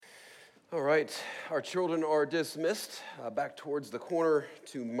All right, our children are dismissed. Back towards the corner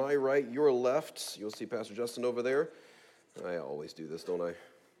to my right, your left. You'll see Pastor Justin over there. I always do this, don't I?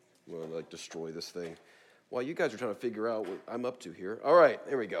 I'm going to destroy this thing. While you guys are trying to figure out what I'm up to here. All right,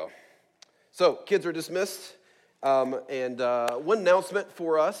 there we go. So, kids are dismissed. And one announcement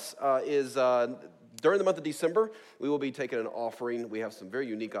for us is during the month of December, we will be taking an offering. We have some very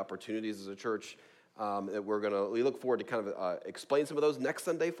unique opportunities as a church. That we look forward to kind of explain some of those next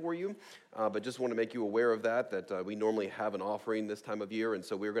Sunday for you, but just want to make you aware of that we normally have an offering this time of year, and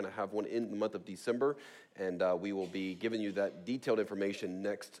so we're going to have one in the month of December, and we will be giving you that detailed information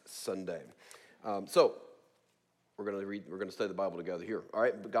next Sunday. So we're going to study the Bible together here. All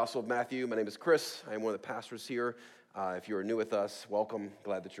right, the Gospel of Matthew. My name is Chris. I am one of the pastors here. If you are new with us, welcome.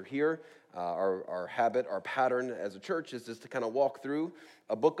 Glad that you're here. Our habit, our pattern as a church is just to kind of walk through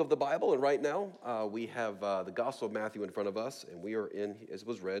a book of the Bible. And right now, we have the Gospel of Matthew in front of us, and we are in, as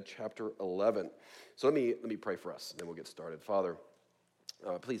was read, chapter 11. So let me pray for us, and then we'll get started. Father,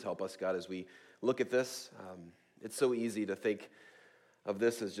 please help us, God, as we look at this. It's so easy to think of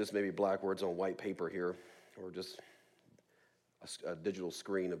this as just maybe black words on white paper here, or just a digital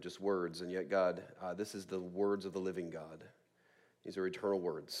screen of just words, and yet, God, this is the words of the living God. These are eternal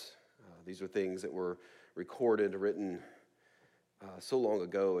words. These are things that were recorded, written so long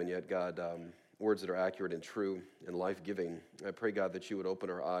ago, and yet, God, words that are accurate and true and life-giving. I pray, God, that you would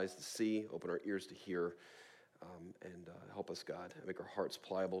open our eyes to see, open our ears to hear, and help us, God, make our hearts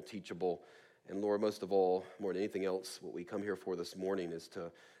pliable, teachable, and Lord, most of all, more than anything else, what we come here for this morning is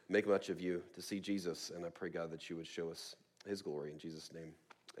to make much of you, to see Jesus, and I pray, God, that you would show us his glory in Jesus' name.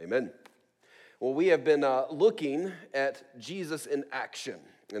 Amen. Well, we have been looking at Jesus in action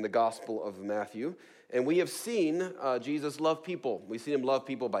in the Gospel of Matthew, and we have seen Jesus love people. We've seen him love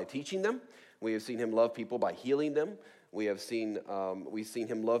people by teaching them. We have seen him love people by healing them. We've seen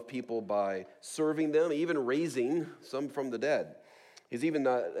him love people by serving them, even raising some from the dead. He's even,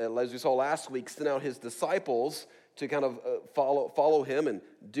 as we saw last week, sent out his disciples to kind of follow him and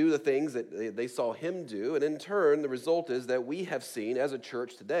do the things that they saw him do. And in turn, the result is that we have seen as a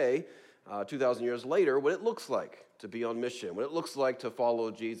church today, 2,000 years later, what it looks like to be on mission, what it looks like to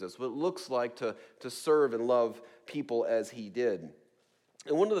follow Jesus, what it looks like to serve and love people as he did.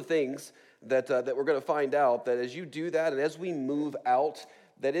 And one of the things that we're going to find out, that as you do that and as we move out,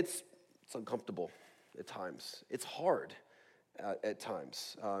 that it's uncomfortable at times. It's hard. At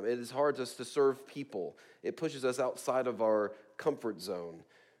times. It is hard to serve people. It pushes us outside of our comfort zone.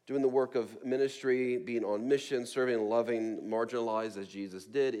 Doing the work of ministry, being on mission, serving and loving marginalized as Jesus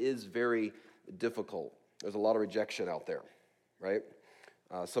did is very difficult. There's a lot of rejection out there, right?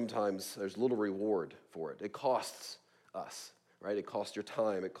 Sometimes there's little reward for it. It costs us, right? It costs your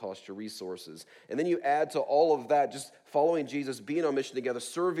time. It costs your resources. And then you add to all of that, just following Jesus, being on mission together,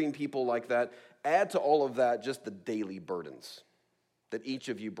 serving people like that, add to all of that just the daily burdens that each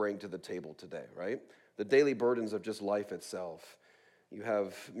of you bring to the table today, right? The daily burdens of just life itself. You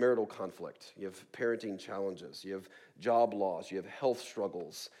have marital conflict. You have parenting challenges. You have job loss. You have health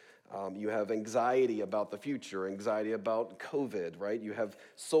struggles. You have anxiety about the future, anxiety about COVID, right? You have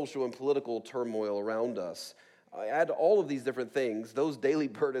social and political turmoil around us. Add all of these different things, those daily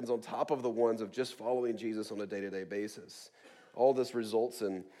burdens on top of the ones of just following Jesus on a day-to-day basis. All this results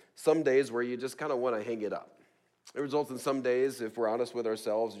in some days where you just kind of want to hang it up. It results in some days, if we're honest with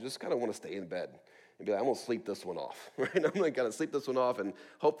ourselves, you just kind of want to stay in bed and be like, I'm going to sleep this one off, right? I'm going to kind of sleep this one off and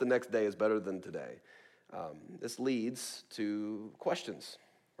hope the next day is better than today. This leads to questions,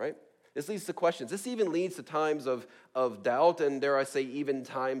 right? This leads to questions. This even leads to times of doubt and, dare I say, even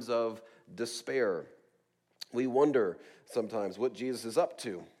times of despair. We wonder sometimes what Jesus is up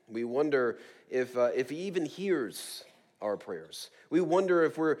to. We wonder if he even hears our prayers. We wonder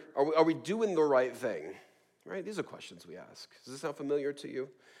if are we doing the right thing, right? These are questions we ask. Does this sound familiar to you?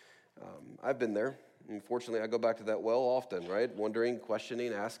 I've been there. Unfortunately, I go back to that well often, right? Wondering,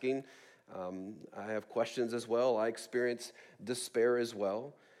 questioning, asking. I have questions as well. I experience despair as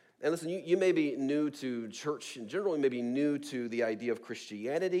well. And listen, you may be new to church in general. You may be new to the idea of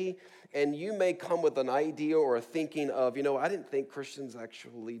Christianity, and you may come with an idea or a thinking of, I didn't think Christians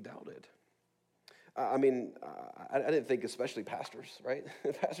actually doubted. I didn't think especially pastors, right?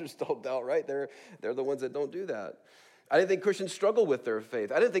 Pastors don't doubt, right? They're the ones that don't do that. I didn't think Christians struggle with their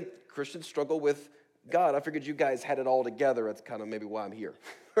faith. I didn't think Christians struggle with God. I figured you guys had it all together. That's kind of maybe why I'm here,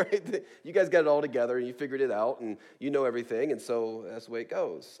 right? You guys got it all together, and you figured it out, and you know everything, and so that's the way it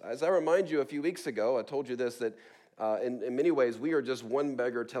goes. As I remind you, a few weeks ago, I told you this, that in many ways, we are just one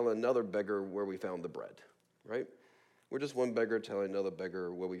beggar telling another beggar where we found the bread, right? We're just one beggar telling another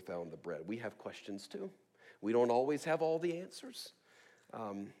beggar where we found the bread. We have questions too. We don't always have all the answers.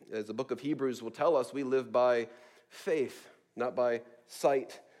 As the book of Hebrews will tell us, we live by faith, not by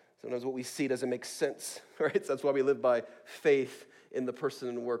sight. Sometimes what we see doesn't make sense, right? So that's why we live by faith in the person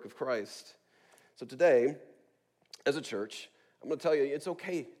and work of Christ. So today, as a church, I'm going to tell you it's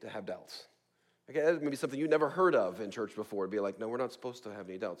okay to have doubts. Okay, that may be something you never heard of in church before. It'd be like, no, we're not supposed to have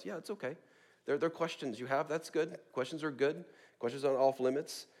any doubts. Yeah, it's okay. There are questions you have. That's good. Questions are good. Questions aren't off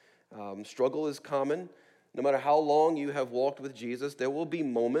limits. Struggle is common. No matter how long you have walked with Jesus, there will be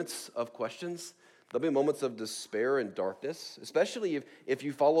moments of questions. There'll be moments of despair and darkness, especially if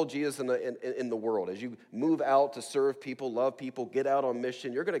you follow Jesus in the world. As you move out to serve people, love people, get out on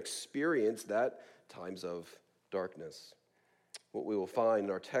mission, you're going to experience that times of darkness. What we will find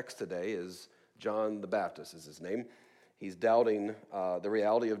in our text today is John the Baptist is his name. He's doubting the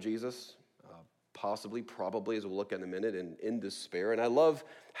reality of Jesus, possibly, probably, as we'll look at in a minute, in despair. And I love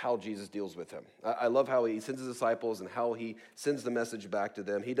how Jesus deals with him. I love how he sends his disciples and how he sends the message back to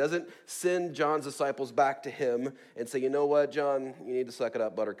them. He doesn't send John's disciples back to him and say, you know what, John, you need to suck it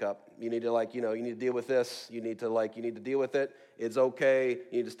up, buttercup. You need to you need to deal with this. You need to deal with it. It's okay.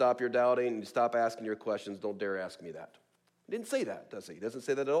 You need to stop your doubting. You need to stop asking your questions. Don't dare ask me that. He didn't say that, does he? He doesn't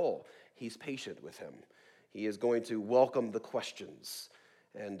say that at all. He's patient with him. He is going to welcome the questions.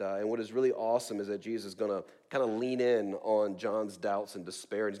 And what is really awesome is that Jesus is going to kind of lean in on John's doubts and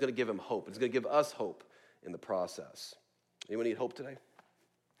despair, and he's going to give him hope. He's going to give us hope in the process. Anyone need hope today?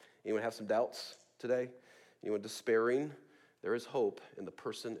 Anyone have some doubts today? Anyone despairing? There is hope in the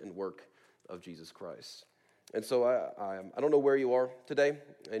person and work of Jesus Christ. And so I don't know where you are today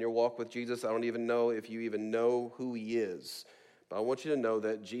in your walk with Jesus. I don't even know if you even know who he is. But I want you to know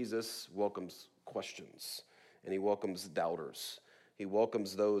that Jesus welcomes questions, and he welcomes doubters. He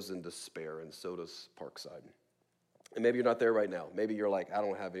welcomes those in despair, and so does Parkside. And maybe you're not there right now. Maybe you're like, I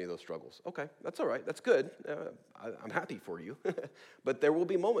don't have any of those struggles. Okay, that's all right. That's good. I'm happy for you. But there will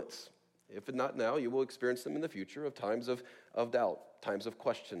be moments. If not now, you will experience them in the future of times of doubt, times of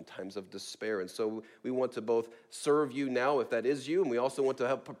question, times of despair. And so we want to both serve you now, if that is you, and we also want to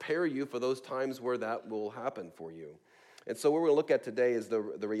help prepare you for those times where that will happen for you. And so what we're going to look at today is the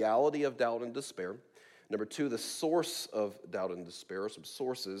reality of doubt and despair. Number 2, the source of doubt and despair, some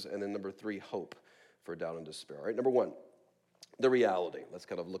sources. And then number 3, hope for doubt and despair. All right, number 1, the reality. Let's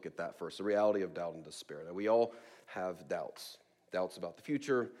kind of look at that first, the reality of doubt and despair. Now, we all have doubts. Doubts about the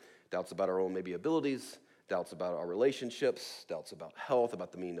future, doubts about our own maybe abilities, doubts about our relationships, doubts about health,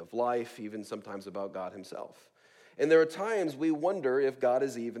 about the meaning of life, even sometimes about God himself. And there are times we wonder if God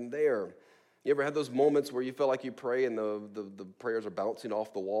is even there. You ever had those moments where you feel like you pray and the prayers are bouncing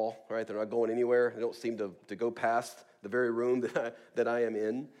off the wall, right? They're not going anywhere. They don't seem to go past the very room that I am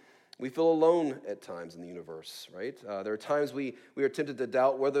in. We feel alone at times in the universe, right? There are times we are tempted to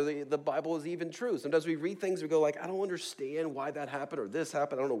doubt whether the Bible is even true. Sometimes we read things and we go like, I don't understand why that happened or this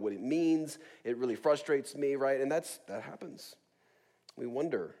happened. I don't know what it means. It really frustrates me, right? And that happens. We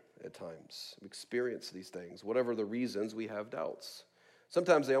wonder at times. We experience these things. Whatever the reasons, we have doubts.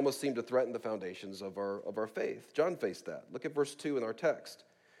 Sometimes they almost seem to threaten the foundations of our faith. John faced that. Look at verse 2 in our text.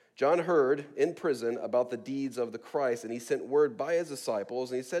 John heard in prison about the deeds of the Christ, and he sent word by his disciples,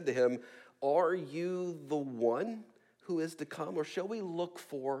 and he said to him, are you the one who is to come, or shall we look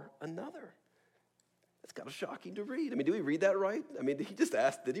for another? That's kind of shocking to read. I mean, do we read that right? I mean, did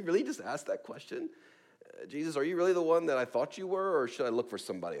he really just ask that question? Jesus, are you really the one that I thought you were, or should I look for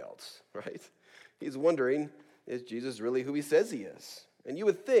somebody else, right? He's wondering, is Jesus really who he says he is? And you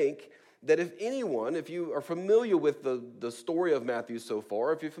would think that if you are familiar with the story of Matthew so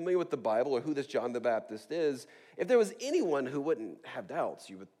far, if you're familiar with the Bible or who this John the Baptist is, if there was anyone who wouldn't have doubts,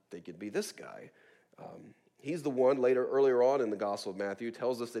 you would think it'd be this guy. He's the one earlier on in the Gospel of Matthew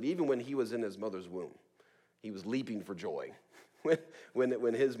tells us that even when he was in his mother's womb, he was leaping for joy.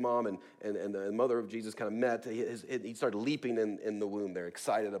 When his mom and the mother of Jesus kind of met, he started leaping in the womb there,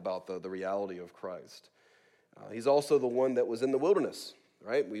 excited about the reality of Christ. He's also the one that was in the wilderness,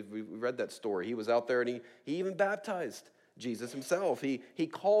 right? We've read that story. He was out there and he even baptized Jesus himself. He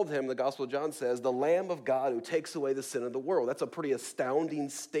called him, the Gospel of John says, the Lamb of God who takes away the sin of the world. That's a pretty astounding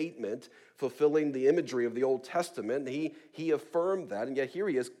statement, fulfilling the imagery of the Old Testament. He affirmed that, and yet here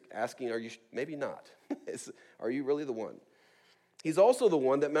he is asking, are you, maybe not. Are you really the one? He's also the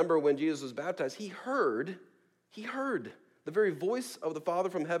one that, remember when Jesus was baptized, he heard the very voice of the Father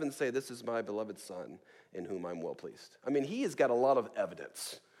from heaven say, this is my beloved Son in whom I'm well pleased. I mean, he has got a lot of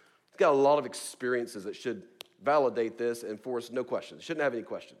evidence. He's got a lot of experiences that should validate this and force no questions. Shouldn't have any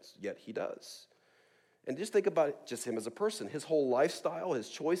questions, yet he does. And just think about just him as a person. His whole lifestyle, his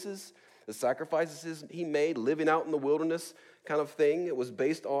choices, the sacrifices he made, living out in the wilderness kind of thing, it was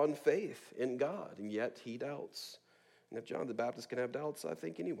based on faith in God, and yet he doubts. And if John the Baptist can have doubts, I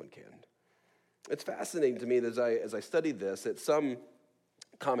think anyone can. It's fascinating to me that as I studied this, that some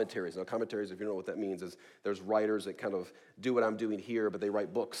commentaries, now commentaries, if you don't know what that means, is there's writers that kind of do what I'm doing here, but they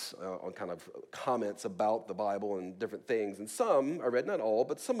write books on kind of comments about the Bible and different things. And some, I read not all,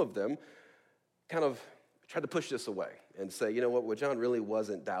 but some of them kind of tried to push this away and say, you know what John really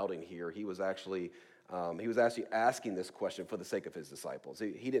wasn't doubting here. He was actually asking this question for the sake of his disciples.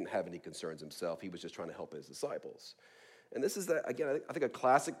 He didn't have any concerns himself. He was just trying to help his disciples. And this is, again, I think a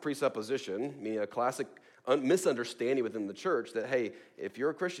classic presupposition, meaning a classic misunderstanding within the church that, hey, if you're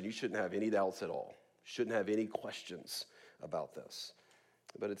a Christian, you shouldn't have any doubts at all. Shouldn't have any questions about this.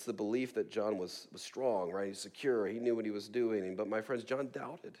 But it's the belief that John was strong, right? He's secure. He knew what he was doing. But my friends, John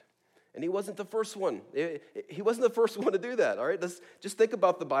doubted. And he wasn't the first one. He wasn't the first one to do that, all right? Let's just think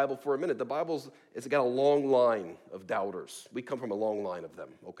about the Bible for a minute. The it's got a long line of doubters. We come from a long line of them,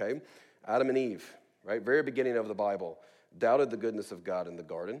 okay? Adam and Eve, right? Very beginning of the Bible. Doubted the goodness of God in the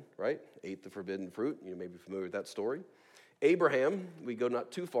garden, right? Ate the forbidden fruit. You may be familiar with that story. Abraham, we go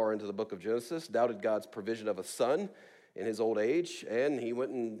not too far into the book of Genesis, doubted God's provision of a son in his old age, and he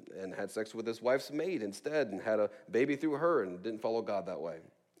went and had sex with his wife's maid instead and had a baby through her and didn't follow God that way.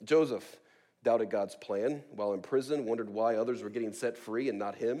 Joseph doubted God's plan while in prison, wondered why others were getting set free and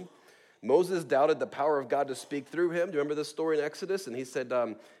not him. Moses doubted the power of God to speak through him. Do you remember this story in Exodus? And he said,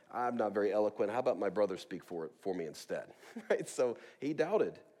 I'm not very eloquent. How about my brother speak for me instead? Right? So he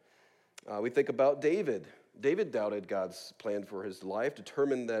doubted. We think about David. David doubted God's plan for his life,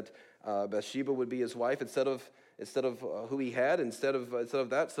 determined that Bathsheba would be his wife instead of who he had, instead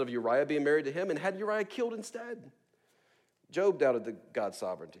of Uriah being married to him, and had Uriah killed instead. Job doubted God's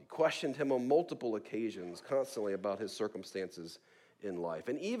sovereignty, questioned him on multiple occasions, constantly about his circumstances in life.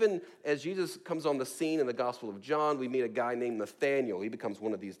 And even as Jesus comes on the scene in the Gospel of John, we meet a guy named Nathanael. He becomes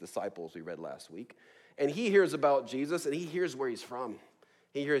one of these disciples we read last week. And he hears about Jesus, and he hears where he's from.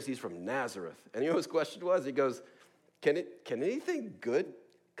 He hears he's from Nazareth. And you know what his question was? He goes, can anything good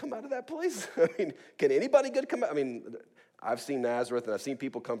come out of that place? I mean, can anybody good come out? I mean, I've seen Nazareth, and I've seen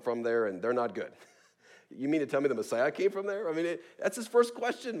people come from there, and they're not good. You mean to tell me the Messiah came from there? I mean, that's his first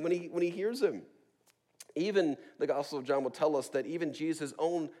question when he hears him. Even the Gospel of John will tell us that even Jesus'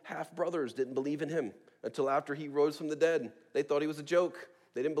 own half-brothers didn't believe in him until after he rose from the dead. They thought he was a joke.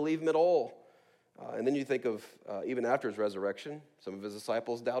 They didn't believe him at all. And then you think of even after his resurrection, some of his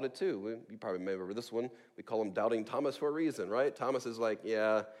disciples doubted too. You probably remember this one. We call him Doubting Thomas for a reason, right? Thomas is like,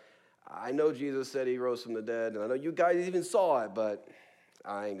 yeah, I know Jesus said he rose from the dead, and I know you guys even saw it, but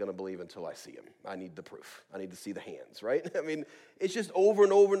I ain't going to believe until I see him. I need the proof. I need to see the hands, right? I mean, it's just over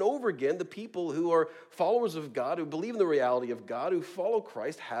and over and over again. The people who are followers of God, who believe in the reality of God, who follow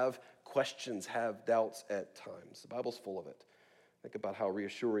Christ, have questions, have doubts at times. The Bible's full of it. Think about how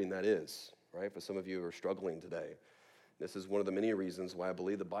reassuring that is, right? For some of you who are struggling today. This is one of the many reasons why I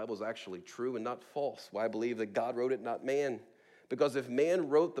believe the Bible is actually true and not false. Why I believe that God wrote it, not man. Because if man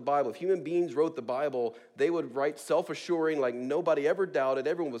wrote the Bible, if human beings wrote the Bible, they would write self-assuring, like nobody ever doubted.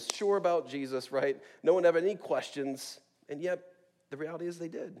 Everyone was sure about Jesus, right? No one had any questions. And yet, the reality is they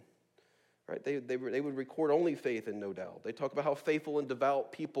did, right? They would record only faith and no doubt. They talk about how faithful and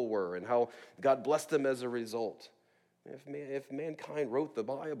devout people were and how God blessed them as a result. If mankind wrote the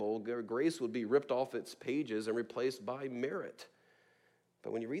Bible, grace would be ripped off its pages and replaced by merit.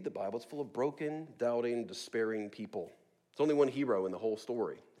 But when you read the Bible, it's full of broken, doubting, despairing people. It's only one hero in the whole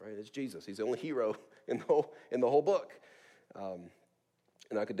story, right? It's Jesus. He's the only hero in the whole book.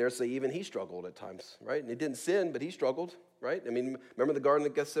 And I could dare say even he struggled at times, right? And he didn't sin, but he struggled, right? I mean, remember the Garden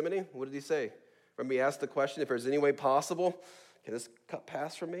of Gethsemane? What did he say? Remember he asked the question, if there's any way possible, can this cup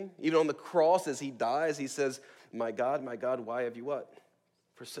pass from me? Even on the cross as he dies, he says, my God, why have you what?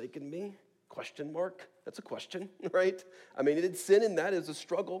 Forsaken me? Question mark? That's a question, right? I mean, he didn't sin in that. It's a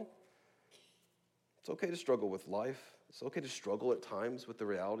struggle. It's okay to struggle with life. It's okay to struggle at times with the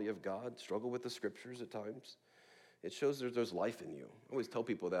reality of God, struggle with the scriptures at times. It shows there's life in you. I always tell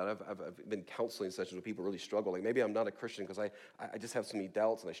people that. I've been counseling sessions with people really struggling. Maybe I'm not a Christian because I just have so many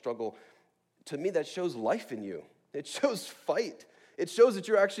doubts and I struggle. To me, that shows life in you. It shows fight. It shows that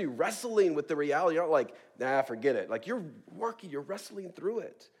you're actually wrestling with the reality. You're not like, nah, forget it. Like you're working, you're wrestling through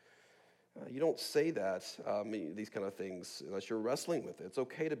it. You don't say that, these kind of things, unless you're wrestling with it. It's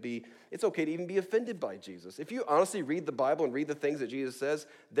okay to even be offended by Jesus. If you honestly read the Bible and read the things that Jesus says,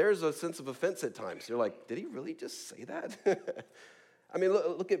 there's a sense of offense at times. You're like, did he really just say that? I mean,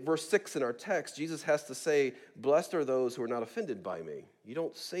 look at verse 6 in our text. Jesus has to say, blessed are those who are not offended by me. You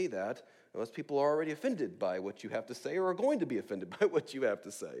don't say that unless people are already offended by what you have to say or are going to be offended by what you have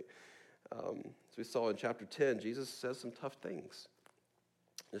to say. As we saw in chapter 10, Jesus says some tough things.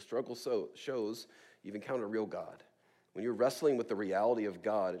 The struggle shows you've encountered a real God, When you're wrestling with the reality of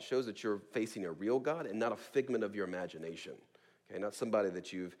God, it shows that you're facing a real God and not a figment of your imagination. Okay, not somebody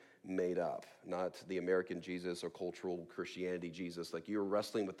that you've made up, not the American Jesus or cultural Christianity Jesus. Like, you're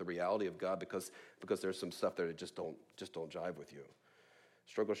wrestling with the reality of God because there's some stuff that just don't jive with you.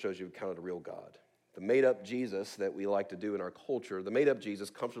 Struggle shows you encountered a real God. The made-up Jesus that we like to do in our culture, the made-up Jesus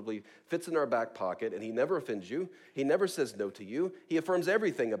comfortably fits in our back pocket, and he never offends you. He never says no to you. He affirms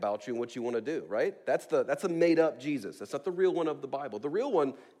everything about you and what you want to do, right? That's a made-up Jesus. That's not the real one of the Bible. The real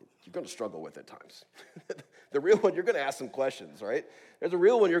one, you're going to struggle with at times. The real one, you're going to ask some questions, right? There's a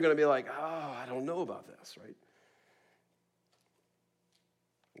real one, you're going to be like, oh, I don't know about this, right?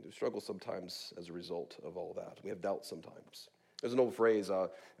 We struggle sometimes as a result of all that. We have doubts sometimes. There's an old phrase, I'm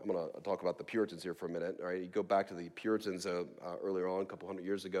going to talk about the Puritans here for a minute, all right? You go back to the Puritans earlier on, a couple hundred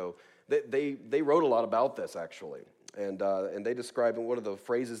years ago. They wrote a lot about this, actually. And they described, one of the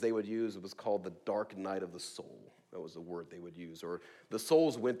phrases they would use, it was called the dark night of the soul. That was the word they would use. Or the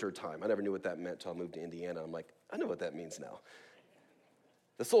soul's winter time. I never knew what that meant until I moved to Indiana. I'm like, I know what that means now.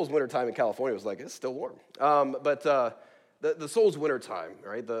 The soul's winter time in California was like, it's still warm. The soul's wintertime,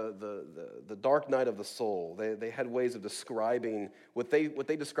 right? The dark night of the soul. They had ways of describing what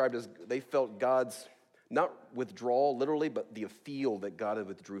they described as they felt God's, not withdrawal literally, but the feel that God had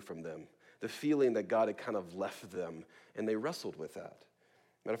withdrew from them. The feeling that God had kind of left them, and they wrestled with that.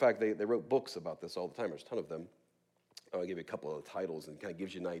 Matter of fact, they wrote books about this all the time. There's a ton of them. I'll give you a couple of titles, and kind of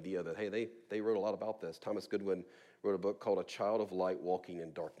gives you an idea that, hey, they wrote a lot about this. Thomas Goodwin wrote a book called A Child of Light Walking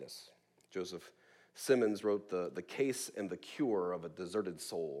in Darkness. Joseph Simmons wrote the Case and the Cure of a Deserted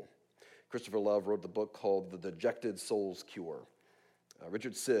Soul. Christopher Love wrote the book called The Dejected Soul's Cure.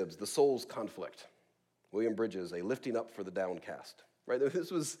 Richard Sibbes, The Soul's Conflict. William Bridges, A Lifting Up for the Downcast. Right?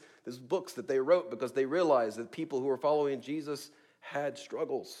 This was books that they wrote because they realized that people who were following Jesus had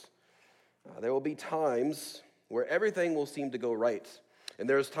struggles. There will be times where everything will seem to go right, and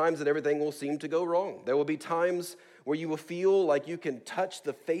there's times that everything will seem to go wrong. There will be times where you will feel like you can touch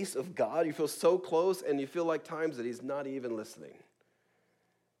the face of God. You feel so close, and you feel like times that he's not even listening.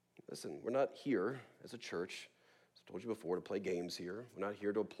 Listen, we're not here as a church, as I told you before, to play games here. We're not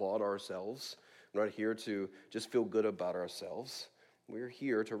here to applaud ourselves. We're not here to just feel good about ourselves. We're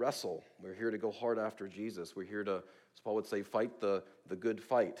here to wrestle. We're here to go hard after Jesus. We're here to, as Paul would say, fight the good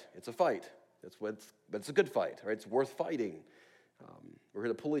fight. It's a fight. But it's a good fight, right? It's worth fighting. We're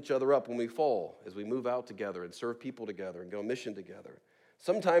here to pull each other up when we fall, as we move out together and serve people together and go on mission together.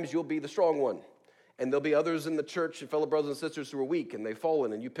 Sometimes you'll be the strong one, and there'll be others in the church and fellow brothers and sisters who are weak, and they've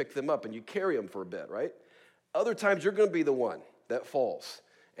fallen, and you pick them up and you carry them for a bit, right? Other times you're going to be the one that falls,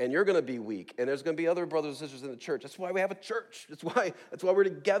 and you're going to be weak, and there's going to be other brothers and sisters in the church. That's why we have a church. That's why we're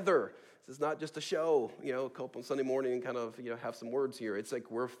together. This is not just a show, come up on Sunday morning and kind of, have some words here. It's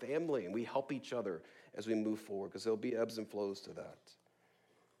like we're family, and we help each other as we move forward, because there'll be ebbs and flows to that.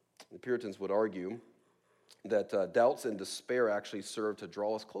 The Puritans would argue that doubts and despair actually serve to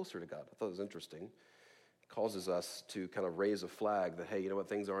draw us closer to God. I thought it was interesting. It causes us to kind of raise a flag that, hey, you know what,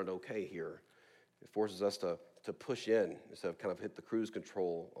 things aren't okay here. It forces us to push in instead of kind of hit the cruise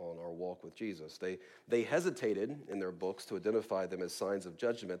control on our walk with Jesus. They hesitated in their books to identify them as signs of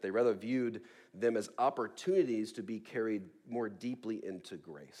judgment. They rather viewed them as opportunities to be carried more deeply into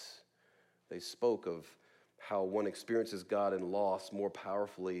grace. They spoke of how one experiences God in loss more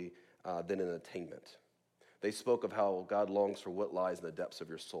powerfully than in attainment. They spoke of how God longs for what lies in the depths of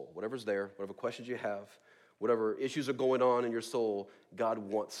your soul. Whatever's there, whatever questions you have, whatever issues are going on in your soul, God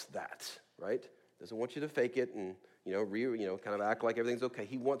wants that, right? Doesn't want you to fake it and kind of act like everything's okay.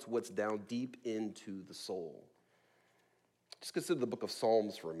 He wants what's down deep into the soul. Just consider the book of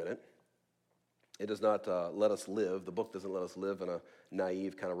Psalms for a minute. It does not let us live. The book doesn't let us live in a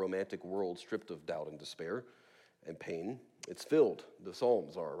naive kind of romantic world stripped of doubt and despair and pain. It's filled, the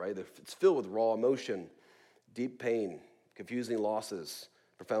Psalms are, right? It's filled with raw emotion, deep pain, confusing losses,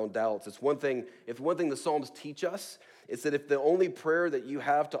 profound doubts. If one thing the Psalms teach us, it's that if the only prayer that you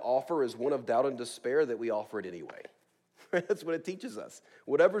have to offer is one of doubt and despair, that we offer it anyway. That's what it teaches us.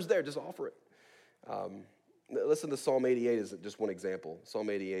 Whatever's there, just offer it. Listen to Psalm 88 as just one example. Psalm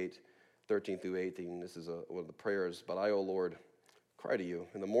 88, 13 through 18. This is one of the prayers. But I, O Lord, cry to you.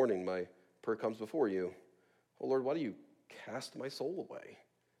 In the morning, my prayer comes before you. O Lord, why do you cast my soul away?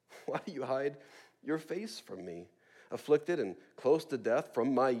 Why do you hide your face from me? Afflicted and close to death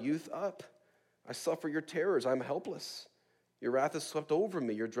from my youth up. I suffer your terrors. I'm helpless. Your wrath has swept over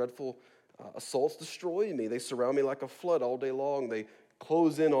me. Your dreadful assaults destroy me. They surround me like a flood all day long. They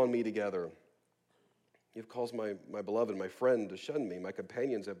close in on me together. You've caused my beloved, my friend, to shun me. My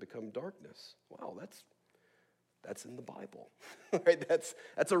companions have become darkness. Wow, That's in the Bible, right? That's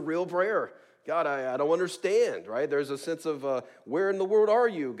a real prayer. God, I don't understand, right? There's a sense of where in the world are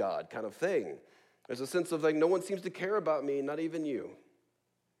you, God, kind of thing. There's a sense of like, no one seems to care about me, not even you.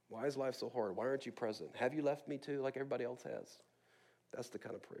 Why is life so hard? Why aren't you present? Have you left me too, like everybody else has? That's the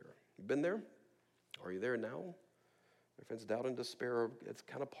kind of prayer. You been there? Are you there now? My friends, doubt and despair, it's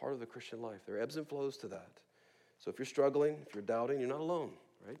kind of part of the Christian life. There are ebbs and flows to that. So if you're struggling, if you're doubting, you're not alone,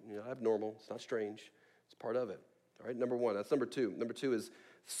 right? You're not abnormal. It's not strange. It's part of it. All right, number one. That's number two. Number two is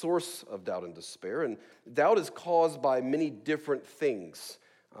source of doubt and despair. And doubt is caused by many different things.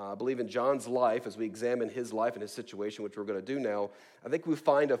 I believe in John's life, as we examine his life and his situation, which we're going to do now, I think we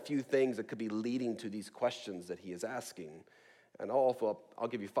find a few things that could be leading to these questions that he is asking. And I'll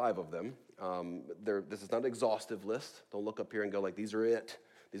give you 5 of them. This is not an exhaustive list. Don't look up here and go like, these are it.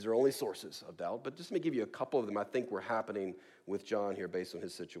 These are only sources of doubt. But just let me give you a couple of them I think were happening with John here based on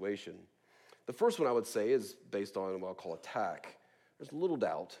his situation. The first one I would say is based on what I'll call attack. There's little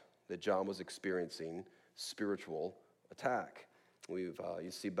doubt that John was experiencing spiritual attack. You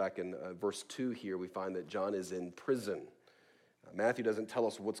see back in verse 2 here, we find that John is in prison. Matthew doesn't tell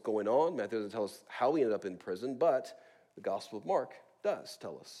us what's going on. Matthew doesn't tell us how he ended up in prison, but the Gospel of Mark does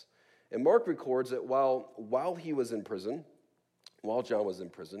tell us. And Mark records that while he was in prison, while John was in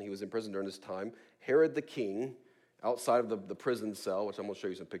prison, he was in prison during this time, Herod the king, outside of the prison cell, which I'm going to show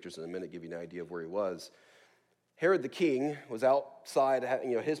you some pictures in a minute, give you an idea of where he was. Herod the king was outside,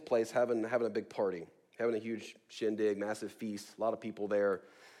 his place, having a big party, having a huge shindig, massive feast, a lot of people there.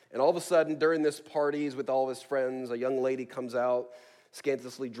 And all of a sudden, during this party, he's with all of his friends, a young lady comes out,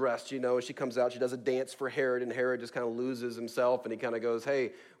 scantily dressed, she comes out, she does a dance for Herod, and Herod just kind of loses himself, and he kind of goes,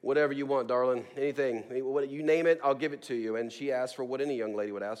 hey, whatever you want, darling, anything, you name it, I'll give it to you. And she asked for what any young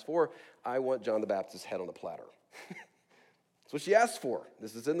lady would ask for. I want John the Baptist's head on a platter. That's what she asked for.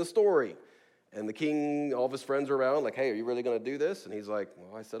 This is in the story. And the king, all of his friends are around, like, hey, are you really going to do this? And he's like,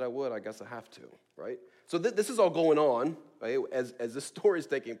 well, I said I would, I guess I have to, right? So this is all going on, right, as this story is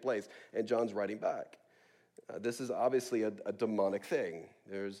taking place, and John's writing back. This is obviously a demonic thing.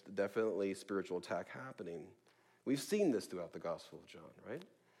 There's definitely spiritual attack happening. We've seen this throughout the Gospel of John, right?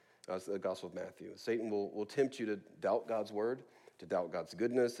 The Gospel of Matthew. Satan will tempt you to doubt God's word, to doubt God's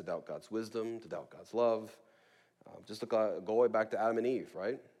goodness, to doubt God's wisdom, to doubt God's love. Just go way back to Adam and Eve,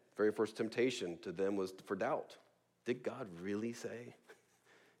 right? Very first temptation to them was for doubt. Did God really say?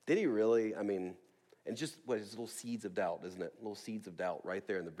 Did he really? And just his little seeds of doubt, isn't it? Little seeds of doubt right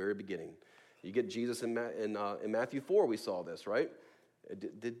there in the very beginning. You get Jesus in Matthew 4, we saw this, right?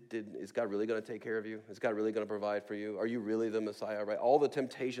 Is God really going to take care of you? Is God really going to provide for you? Are you really the Messiah, right? All the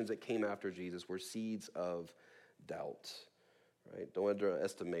temptations that came after Jesus were seeds of doubt, right? Don't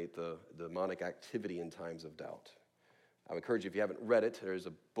underestimate the demonic activity in times of doubt. I would encourage you, if you haven't read it, there's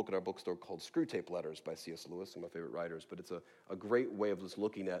a book in our bookstore called Screwtape Letters by C.S. Lewis, one of my favorite writers, but it's a great way of just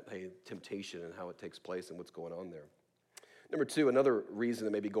looking at temptation and how it takes place and what's going on there. Number 2, another reason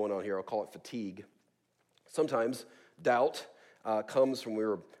that may be going on here, I'll call it fatigue. Sometimes doubt comes from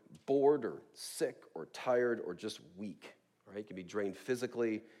we're bored or sick or tired or just weak, right? It can be drained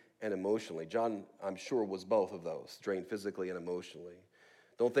physically and emotionally. John, I'm sure, was both of those, drained physically and emotionally.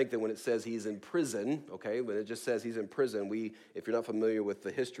 Don't think that when it says he's in prison, okay, when it just says he's in prison, if you're not familiar with the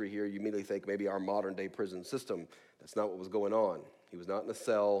history here, you immediately think maybe our modern day prison system. That's not what was going on. He was not in a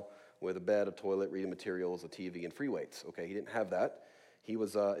cell with a bed, a toilet, reading materials, a TV, and free weights. Okay, he didn't have that. He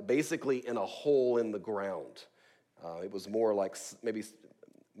was basically in a hole in the ground. It was more like maybe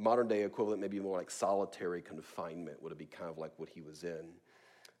modern day equivalent, maybe more like solitary confinement would be kind of like what he was in.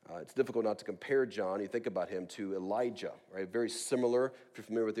 It's difficult not to compare John, you think about him, to Elijah, right? Very similar, if you're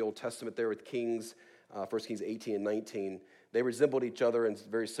familiar with the Old Testament there with Kings, 1 Kings 18 and 19. They resembled each other in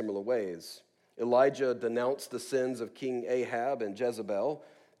very similar ways. Elijah denounced the sins of King Ahab and Jezebel.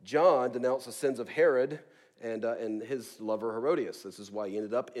 John denounced the sins of Herod and his lover Herodias. This is why he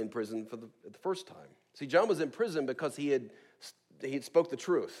ended up in prison for the first time. See, John was in prison because he had spoke the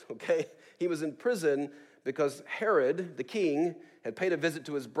truth, okay? He was in prison because Herod, the king, had paid a visit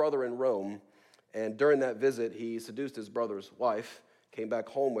to his brother in Rome, and during that visit, he seduced his brother's wife, came back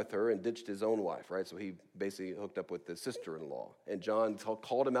home with her, and ditched his own wife, right? So he basically hooked up with his sister-in-law, and John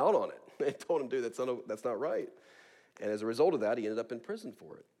called him out on it. He told him, dude, that's not right. And as a result of that, he ended up in prison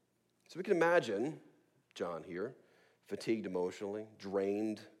for it. So we can imagine John here, fatigued emotionally,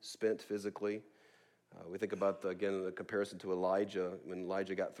 drained, spent physically. We think about, again, the comparison to Elijah. When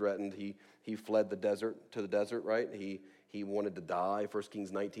Elijah got threatened, he fled to the desert, right? He wanted to die. 1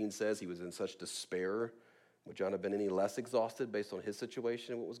 Kings 19 says he was in such despair. Would John have been any less exhausted based on his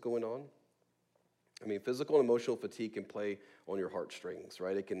situation and what was going on? I mean, physical and emotional fatigue can play on your heartstrings,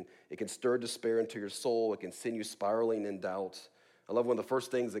 right? It can stir despair into your soul. It can send you spiraling in doubt. I love one of the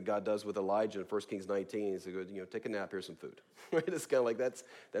first things that God does with Elijah in 1 Kings 19. He says, take a nap, here's some food. Right? It's kind of like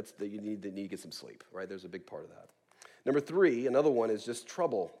you need to get some sleep, right? There's a big part of that. Number 3, another one is just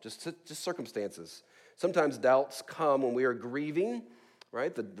trouble, just circumstances. Sometimes doubts come when we are grieving,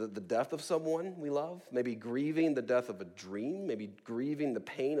 right? The death of someone we love, maybe grieving the death of a dream, maybe grieving the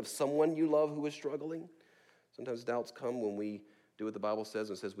pain of someone you love who is struggling. Sometimes doubts come when we do what the Bible says,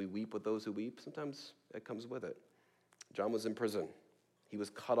 and it says we weep with those who weep. Sometimes that comes with it. John was in prison. He was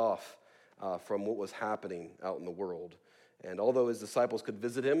cut off from what was happening out in the world. And although his disciples could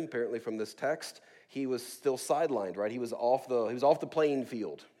visit him, apparently from this text, he was still sidelined, right? He was off the playing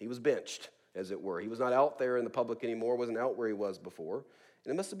field. He was benched, as it were. He was not out there in the public anymore, wasn't out where he was before.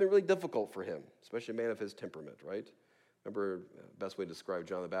 And it must have been really difficult for him, especially a man of his temperament, right? Remember, the best way to describe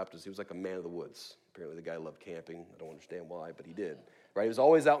John the Baptist, he was like a man of the woods. Apparently the guy loved camping. I don't understand why, but he did. Right? He was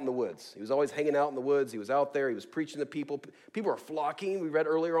always out in the woods. He was always hanging out in the woods. He was out there. He was preaching to people. People were flocking. We read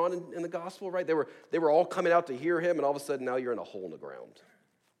earlier on in the gospel, right? They were all coming out to hear him, and all of a sudden now you're in a hole in the ground.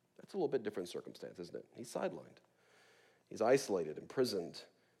 That's a little bit different circumstance, isn't it? He's sidelined. He's isolated, imprisoned,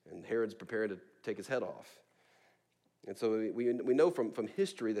 and Herod's preparing to take his head off. And so we know from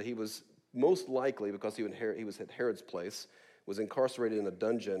history that he was most likely, because he was at Herod's place, was incarcerated in a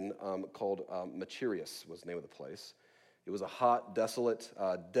dungeon called Machaerus was the name of the place. It was a hot, desolate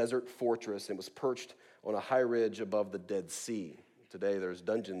desert fortress and was perched on a high ridge above the Dead Sea. Today there's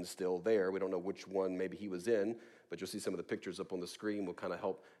dungeons still there. We don't know which one maybe he was in, but you'll see some of the pictures up on the screen will kind of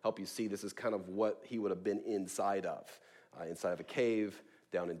help you see this is kind of what he would have been inside of a cave,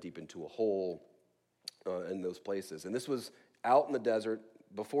 down and deep into a hole in those places. And this was out in the desert.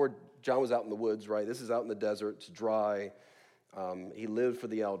 Before John was out in the woods, right? This is out in the desert. It's dry. He lived for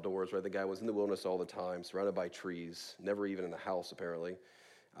the outdoors, right? The guy was in the wilderness all the time, surrounded by trees, never even in a house, apparently.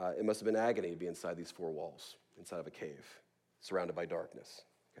 It must have been agony to be inside these 4 walls, inside of a cave, surrounded by darkness,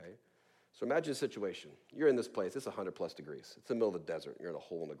 okay? So imagine a situation. You're in this place. It's 100-plus degrees. It's in the middle of the desert. You're in a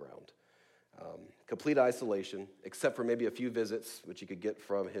hole in the ground. Complete isolation, except for maybe a few visits, which he could get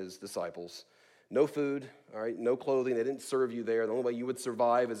from his disciples. No food, all right, no clothing. They didn't serve you there. The only way you would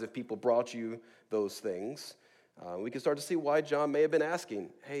survive is if people brought you those things. We can start to see why John may have been asking,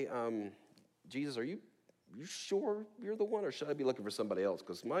 hey, Jesus, are you sure you're the one, or should I be looking for somebody else?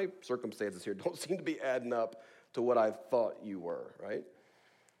 Because my circumstances here don't seem to be adding up to what I thought you were, right?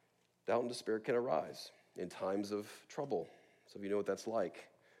 Doubt and despair can arise in times of trouble. Some of you know what that's like.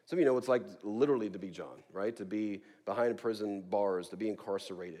 Some of you know what it's like literally to be John, right? To be behind prison bars, to be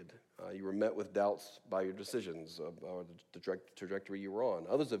incarcerated. You were met with doubts by your decisions or the trajectory you were on.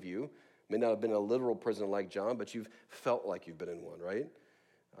 Others of you may not have been in a literal prison like John, but you've felt like you've been in one, right?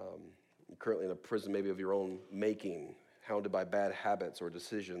 You're currently in a prison maybe of your own making, hounded by bad habits or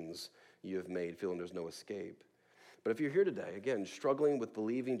decisions you have made, feeling there's no escape. But if you're here today, again, struggling with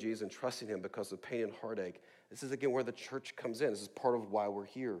believing Jesus and trusting him because of pain and heartache, this is, again, where the church comes in. This is part of why we're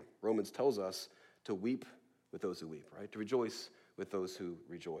here. Romans tells us to weep with those who weep, right? To rejoice with those who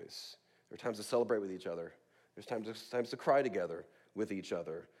rejoice. There are times to celebrate with each other. There's times to cry together with each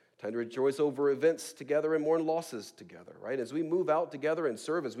other. Time to rejoice over events together and mourn losses together, right? As we move out together and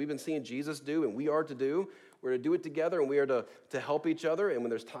serve, as we've been seeing Jesus do and we are to do, we're to do it together and we are to help each other. And when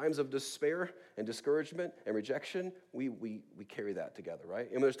there's times of despair and discouragement and rejection, we carry that together, right?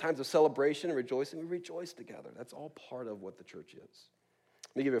 And when there's times of celebration and rejoicing, we rejoice together. That's all part of what the church is.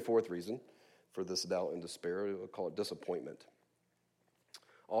 Let me give you a 4th reason for this doubt and despair. We'll call it disappointment.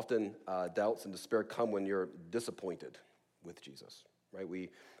 Often doubts and despair come when you're disappointed with Jesus, right?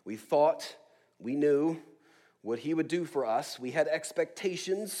 We thought we knew what he would do for us. We had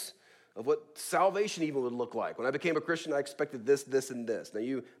expectations of what salvation even would look like. When I became a Christian, I expected this, this, and this. Now,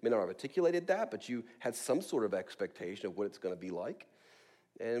 you may not have articulated that, but you had some sort of expectation of what it's going to be like.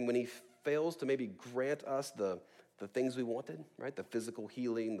 And when he fails to maybe grant us the things we wanted, right? The physical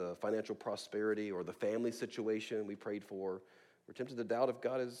healing, the financial prosperity, or the family situation we prayed for, we're tempted to doubt if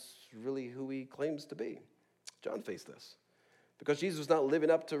God is really who he claims to be. John faced this because Jesus was not living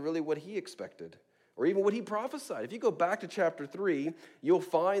up to really what he expected or even what he prophesied. If you go back to chapter 3, you'll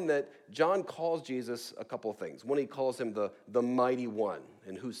find that John calls Jesus a couple of things. One, he calls him the mighty one,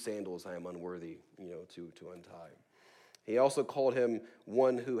 in whose sandals I am unworthy, to untie. He also called him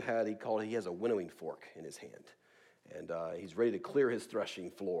one he has a winnowing fork in his hand. And he's ready to clear his threshing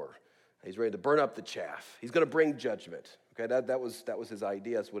floor. He's ready to burn up the chaff. He's going to bring judgment. Okay, that was his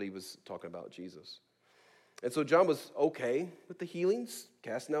idea. That's what he was talking about, Jesus. And so John was okay with the healings,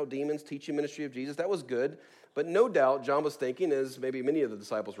 casting out demons, teaching ministry of Jesus. That was good. But no doubt John was thinking, as maybe many of the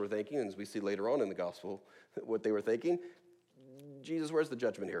disciples were thinking, and as we see later on in the gospel, what they were thinking, Jesus, where's the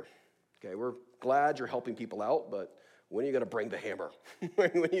judgment here? Okay, we're glad you're helping people out, but when are you going to bring the hammer?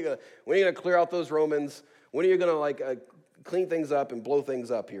 when are you going to clear out those Romans? When are you going to clean things up and blow things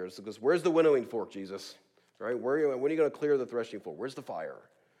up here? Because where's the winnowing fork, Jesus? Right? When are you going to clear the threshing floor? Where's the fire?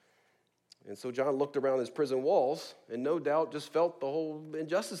 And so John looked around his prison walls and no doubt just felt the whole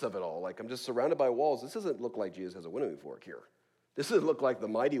injustice of it all. Like, I'm just surrounded by walls. This doesn't look like Jesus has a winnowing fork here. This doesn't look like the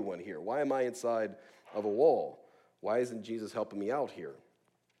mighty one here. Why am I inside of a wall? Why isn't Jesus helping me out here?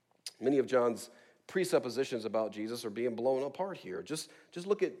 Many of John's presuppositions about Jesus are being blown apart here. Just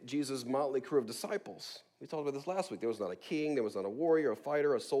look at Jesus' motley crew of disciples. We talked about this last week. There was not a king. There was not a warrior, a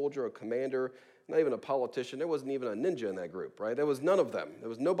fighter, a soldier, a commander, not even a politician. There wasn't even a ninja in that group, right? There was none of them. There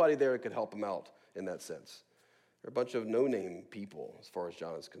was nobody there that could help him out in that sense. They're a bunch of no-name people as far as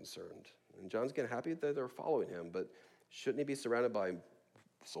John is concerned. And John's getting happy that they're following him, but shouldn't he be surrounded by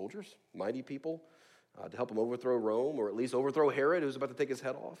soldiers, mighty people, to help him overthrow Rome, or at least overthrow Herod, who's about to take his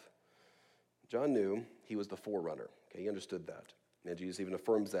head off? John knew he was the forerunner. Okay, he understood that. And Jesus even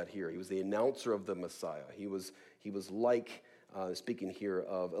affirms that here. He was the announcer of the Messiah. He was like, speaking here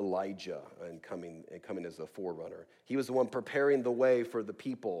of Elijah and coming as a forerunner. He was the one preparing the way for the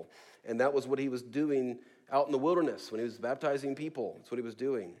people. And that was what he was doing out in the wilderness when he was baptizing people. That's what he was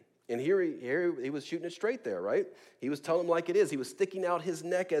doing. And here he was shooting it straight there, right? He was telling them like it is. He was sticking out his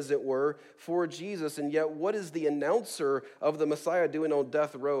neck, as it were, for Jesus. And yet, what is the announcer of the Messiah doing on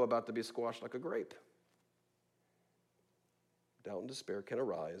death row, about to be squashed like a grape? Doubt and despair can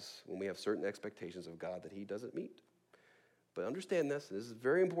arise when we have certain expectations of God that he doesn't meet. But understand this. This is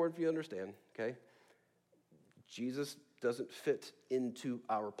very important for you to understand, okay? Jesus doesn't fit into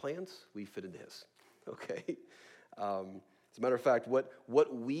our plans. We fit into his, okay? As a matter of fact, what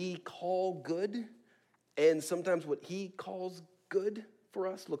we call good and sometimes what he calls good for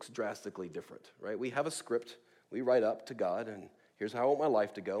us looks drastically different, right? We have a script we write up to God, and here's how I want my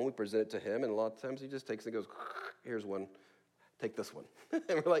life to go, and we present it to him, and a lot of times he just takes it and goes, here's one, take this one.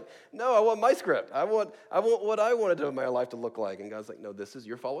 And we're like, no, I want my script. I want what I want to do in my life to look like. And God's like, no,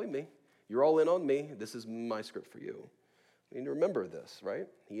 you're following me. You're all in on me. This is my script for you. We need to remember this, right?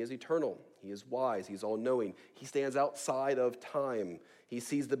 He is eternal. He is wise. He's all-knowing. He stands outside of time. He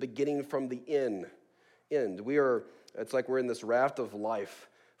sees the beginning from the end. It's like we're in this raft of life,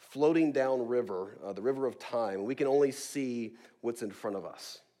 floating down river, the river of time. We can only see what's in front of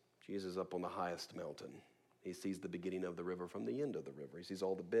us. Jesus is up on the highest mountain. He sees the beginning of the river from the end of the river. He sees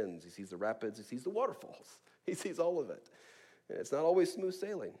all the bends. He sees the rapids. He sees the waterfalls. He sees all of it. And it's not always smooth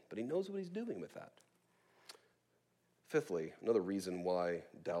sailing, but he knows what he's doing with that. Fifthly, another reason why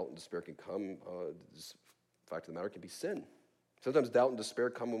doubt and despair can come, the fact of the matter, can be sin. Sometimes doubt and despair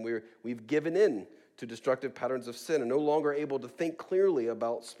come when we've given in to destructive patterns of sin and no longer able to think clearly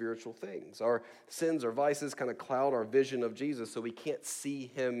about spiritual things. Our sins or vices kind of cloud our vision of Jesus, so we can't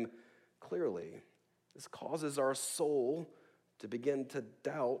see him clearly. This causes our soul to begin to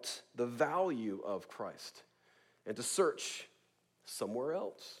doubt the value of Christ and to search somewhere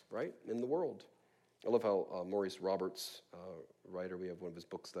else, right, in the world. I love how Maurice Roberts, writer, we have one of his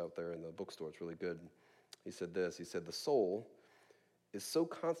books out there in the bookstore. It's really good. He said this. He said, the soul is so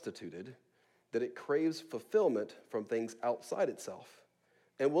constituted that it craves fulfillment from things outside itself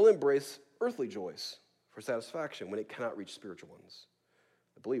and will embrace earthly joys for satisfaction when it cannot reach spiritual ones.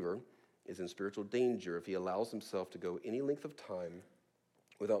 The believer is in spiritual danger if he allows himself to go any length of time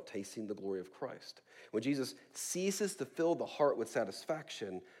without tasting the glory of Christ. When Jesus ceases to fill the heart with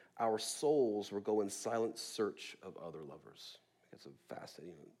satisfaction, our souls will go in silent search of other lovers. It's a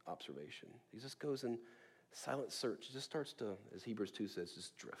fascinating observation. He just goes in silent search. He just starts to, as Hebrews 2 says,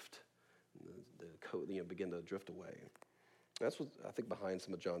 just drift. Begin to drift away. That's what I think behind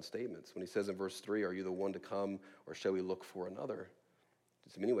some of John's statements. When he says in verse 3, are you the one to come, or shall we look for another?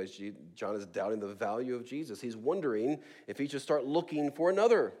 In many ways, John is doubting the value of Jesus. He's wondering if he should start looking for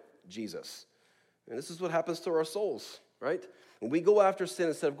another Jesus. And this is what happens to our souls, right? When we go after sin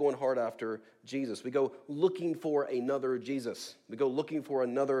instead of going hard after Jesus, we go looking for another Jesus. We go looking for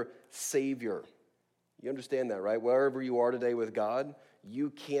another Savior. You understand that, right? Wherever you are today with God, you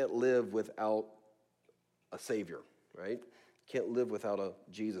can't live without a Savior, right? You can't live without a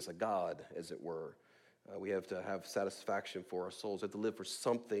Jesus, a God, as it were. We have to have satisfaction for our souls. We have to live for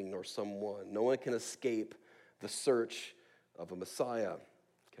something or someone. No one can escape the search of a Messiah.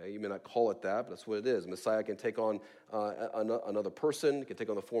 Okay, you may not call it that, but that's what it is. Messiah can take on another person, can take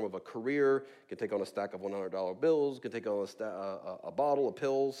on the form of a career, can take on a stack of $100 bills, can take on a bottle of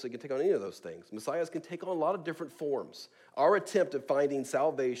pills, it can take on any of those things. Messiahs can take on a lot of different forms. Our attempt at finding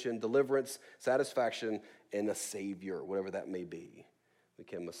salvation, deliverance, satisfaction in a Savior, whatever that may be. We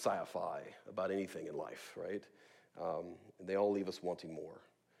can messiahify about anything in life, right? They all leave us wanting more.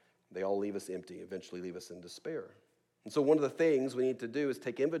 They all leave us empty, eventually leave us in despair. And so one of the things we need to do is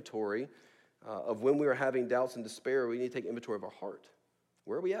take inventory of when we are having doubts and despair. We need to take inventory of our heart.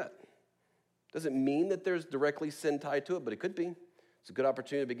 Where are we at? Doesn't mean that there's directly sin tied to it, but it could be. It's a good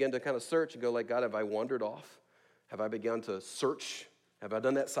opportunity to begin to kind of search and go like, God, have I wandered off? Have I begun to search? Have I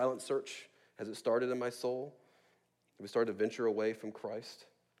done that silent search? Has it started in my soul? Have we started to venture away from Christ?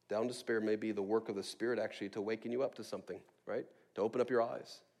 Down despair may be the work of the Spirit actually to waken you up to something, right? To open up your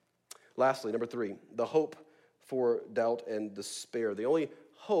eyes. Lastly, number 3, the hope for doubt and despair. The only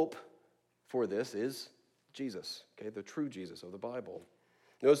hope for this is Jesus, okay, the true Jesus of the Bible.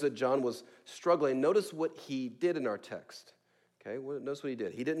 Notice that John was struggling. Notice what he did in our text, okay? Notice what he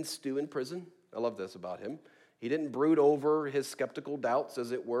did. He didn't stew in prison. I love this about him. He didn't brood over his skeptical doubts,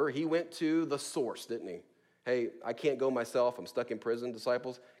 as it were. He went to the source, didn't he? Hey, I can't go myself. I'm stuck in prison.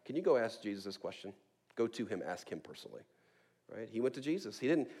 Disciples, can you go ask Jesus this question? Go to him, ask him personally. Right? He went to Jesus. He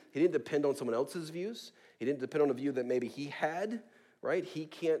didn't depend on someone else's views. He didn't depend on a view that maybe he had, right?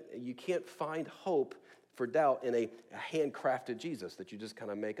 You can't find hope for doubt in a handcrafted Jesus that you just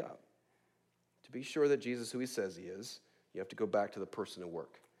kind of make up. To be sure that Jesus, who he says he is, you have to go back to the person and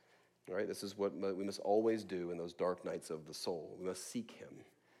work. Right? This is what we must always do in those dark nights of the soul. We must seek him.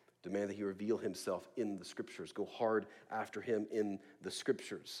 Demand that he reveal himself in the Scriptures. Go hard after him in the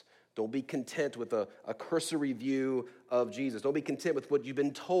Scriptures. Don't be content with a cursory view of Jesus. Don't be content with what you've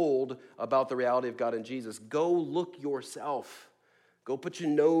been told about the reality of God and Jesus. Go look yourself. Go put your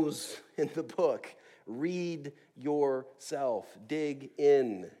nose in the book. Read yourself. Dig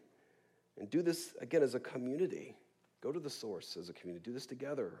in. And do this, again, as a community. Go to the source as a community. Do this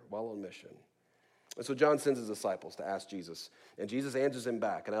together while on mission. And so John sends his disciples to ask Jesus. And Jesus answers him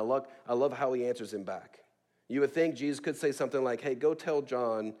back. And I love how he answers him back. You would think Jesus could say something like, hey, go tell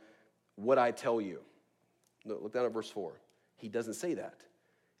John what I tell you. Look down at verse 4. He doesn't say that.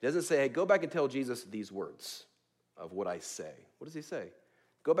 He doesn't say, hey, go back and tell Jesus these words of what I say. What does he say?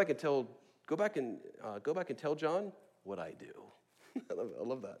 Go back and tell John what I do. I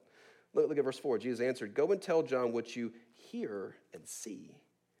love that. Look at verse 4. Jesus answered, go and tell John what you hear and see.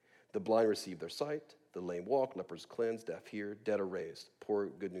 The blind receive their sight, the lame walk, lepers cleansed, deaf hear, dead are raised. Poor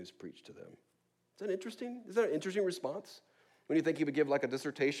good news preached to them. Is that interesting? Is that an interesting response? When you think he would give like a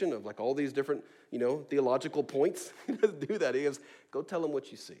dissertation of like all these different, theological points, he doesn't do that. He goes, go tell him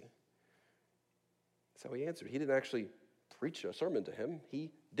what you see. That's how he answered. He didn't actually preach a sermon to him.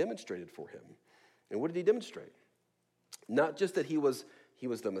 He demonstrated for him. And what did he demonstrate? Not just that he was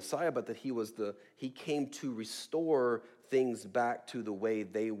the Messiah, but that he came to restore things back to the way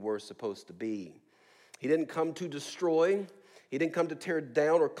they were supposed to be. He didn't come to destroy. He didn't come to tear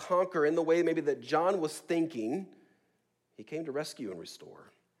down or conquer in the way maybe that John was thinking. He came to rescue and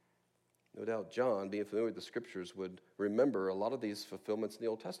restore. No doubt John, being familiar with the Scriptures, would remember a lot of these fulfillments in the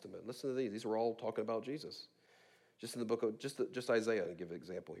Old Testament. Listen to these. These were all talking about Jesus. Just in the book of, just Isaiah, I'll give an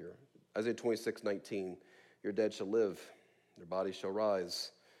example here. Isaiah 26:19, your dead shall live, their bodies shall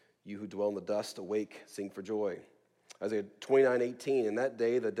rise. You who dwell in the dust, awake, sing for joy. Isaiah 29:18, in that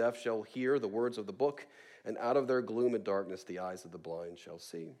day the deaf shall hear the words of the book, and out of their gloom and darkness the eyes of the blind shall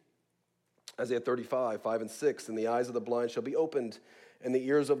see. Isaiah 35:5-6, and the eyes of the blind shall be opened, and the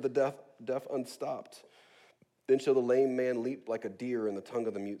ears of the deaf unstopped. Then shall the lame man leap like a deer, and the tongue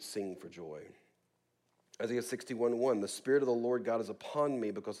of the mute sing for joy. Isaiah 61:1, the Spirit of the Lord God is upon me,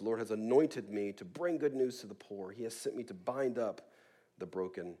 because the Lord has anointed me to bring good news to the poor. He has sent me to bind up the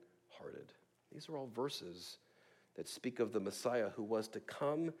brokenhearted. These are all verses that speak of the Messiah who was to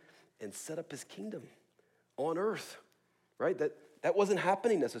come and set up his kingdom on earth, right? That wasn't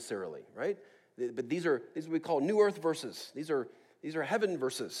happening necessarily, right? But these are what we call new earth verses. These are heaven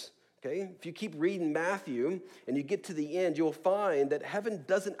verses, okay? If you keep reading Matthew and you get to the end, you'll find that heaven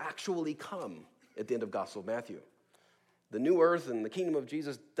doesn't actually come at the end of Gospel of Matthew. The new earth and the kingdom of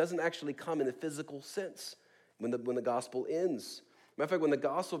Jesus doesn't actually come in a physical sense when the gospel ends. Matter of fact, when the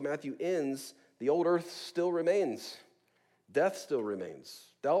Gospel of Matthew ends, the old earth still remains. Death still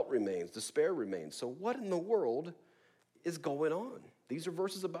remains. Doubt remains. Despair remains. So what in the world is going on? These are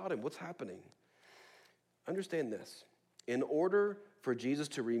verses about him. What's happening? Understand this. In order for Jesus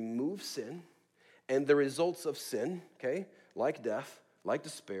to remove sin and the results of sin, okay, like death, like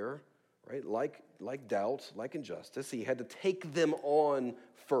despair, right? Like doubt, like injustice, he had to take them on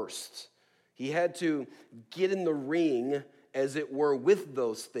first. He had to get in the ring, as it were, with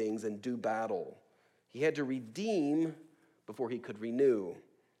those things and do battle. He had to redeem before he could renew.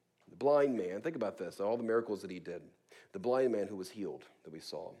 The blind man, think about this, all the miracles that he did. The blind man who was healed that we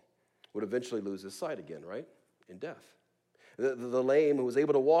saw would eventually lose his sight again, right? In death. The lame who was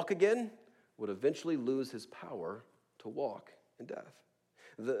able to walk again would eventually lose his power to walk in death.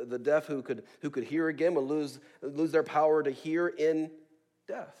 The deaf who could hear again would lose their power to hear in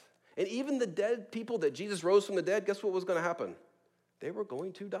death. And even the dead people that Jesus rose from the dead, guess what was going to happen? They were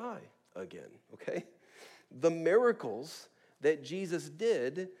going to die again, okay? The miracles that Jesus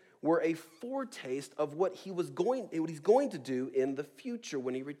did were a foretaste of what he's going to do in the future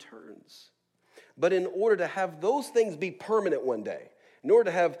when he returns. But in order to have those things be permanent one day, in order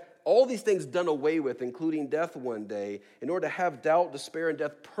to have all these things done away with, including death one day, in order to have doubt, despair, and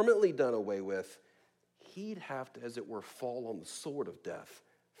death permanently done away with, he'd have to, as it were, fall on the sword of death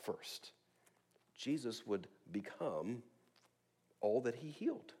first. Jesus would become all that he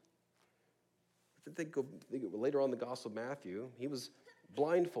healed. Think later on in the Gospel of Matthew, he was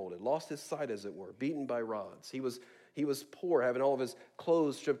blindfolded, lost his sight, as it were, beaten by rods. He was poor, having all of his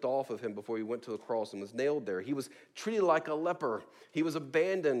clothes stripped off of him before he went to the cross and was nailed there. He was treated like a leper. He was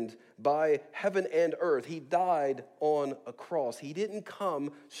abandoned by heaven and earth. He died on a cross. He didn't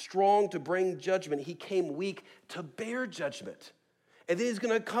come strong to bring judgment. He came weak to bear judgment. And then he's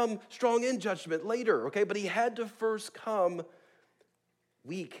going to come strong in judgment later, okay? But he had to first come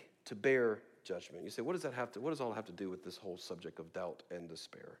weak to bear judgment. You say, what does all have to do with this whole subject of doubt and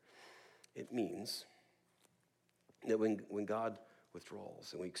despair? It means that when God withdraws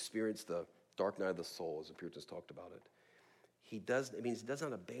and we experience the dark night of the soul, as the Puritans talked about it, it means he does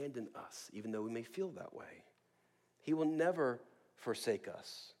not abandon us, even though we may feel that way. He will never forsake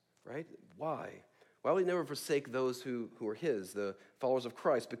us, right? Why? Why will he never forsake those who are his, the followers of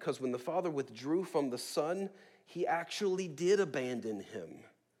Christ? Because when the Father withdrew from the Son, he actually did abandon him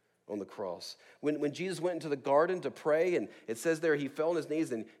on the cross. When Jesus went into the garden to pray, and it says there he fell on his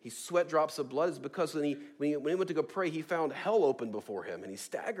knees and he sweat drops of blood, it's because when he went to go pray, he found hell open before him and he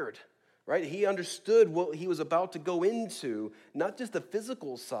staggered, right? He understood what he was about to go into, not just the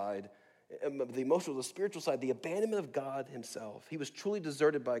physical side, the emotional, the spiritual side, the abandonment of God himself. He was truly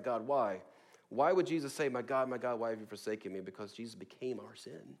deserted by God. Why? Why would Jesus say, my God, why have you forsaken me? Because Jesus became our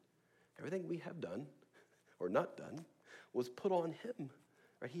sin. Everything we have done or not done was put on him.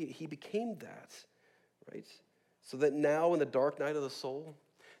 Right? He became that, right? So that now in the dark night of the soul,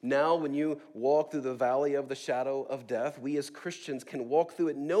 now when you walk through the valley of the shadow of death, we as Christians can walk through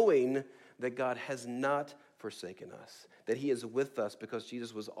it knowing that God has not forsaken us, that he is with us because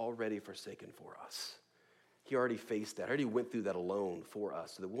Jesus was already forsaken for us. He already faced that, already went through that alone for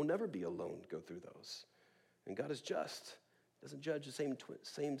us, so that we'll never be alone to go through those. And God is just. He doesn't judge the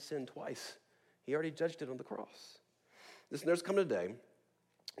same sin twice. He already judged it on the cross. Listen, there's coming a day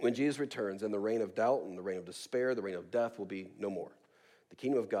when Jesus returns and the reign of doubt and the reign of despair, the reign of death will be no more. The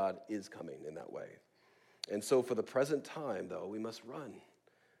kingdom of God is coming in that way. And so for the present time, though, we must run.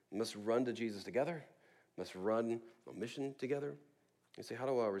 We must run to Jesus together. We must run on mission together. You say, how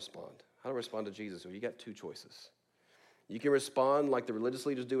do I respond? How do I respond to Jesus? Well, you got two choices. You can respond like the religious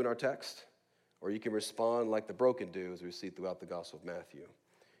leaders do in our text, or you can respond like the broken do, as we see throughout the Gospel of Matthew.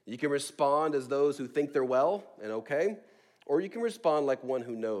 You can respond as those who think they're well and okay, or you can respond like one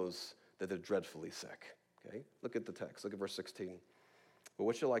who knows that they're dreadfully sick. Okay? Look at the text. Look at verse 16. But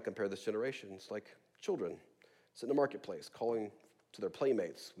what shall I compare this generation? It's like children sit in the marketplace calling to their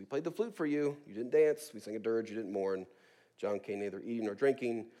playmates. We played the flute for you. You didn't dance. We sang a dirge. You didn't mourn. John came neither eating nor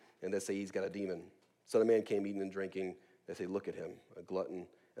drinking, and they say he's got a demon. Son of Man came eating and drinking. They say, look at him, a glutton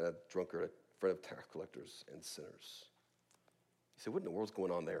and a drunkard, a friend of tax collectors and sinners. You say, what in the world's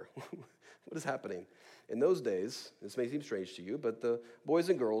going on there? What is happening? In those days, this may seem strange to you, but the boys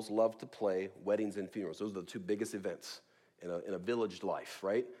and girls loved to play weddings and funerals. Those are the two biggest events in a village life,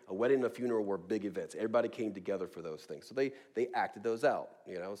 right? A wedding and a funeral were big events. Everybody came together for those things. So they acted those out.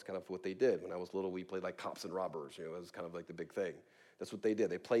 It's kind of what they did. When I was little, we played like cops and robbers. It was kind of like the big thing. That's what they did.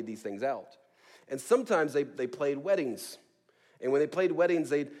 They played these things out. And sometimes they played weddings. And when they played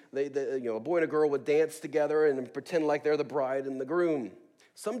weddings, a boy and a girl would dance together and pretend like they're the bride and the groom.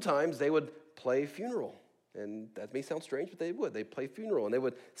 Sometimes they would play funeral. And that may sound strange, but they would. They'd play funeral, and they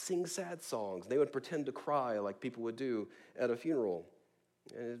would sing sad songs. They would pretend to cry like people would do at a funeral.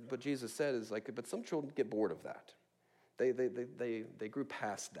 And what Jesus said is but some children get bored of that. They grew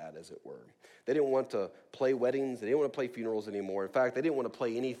past that, as it were. They didn't want to play weddings. They didn't want to play funerals anymore. In fact, they didn't want to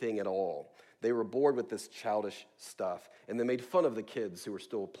play anything at all. They were bored with this childish stuff, and they made fun of the kids who were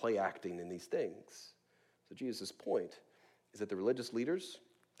still play acting in these things. So Jesus' point is that the religious leaders,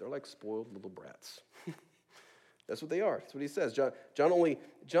 they're like spoiled little brats. That's what they are. That's what he says. John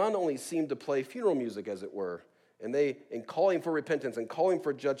only seemed to play funeral music, as it were, and calling for repentance and calling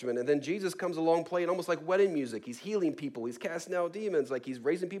for judgment. And then Jesus comes along playing almost like wedding music. He's healing people. He's casting out demons, like he's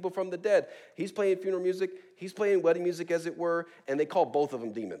raising people from the dead. He's playing funeral music. He's playing wedding music, as it were, and they call both of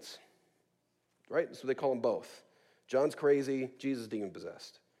them demons. Right? So they call them both. John's crazy. Jesus is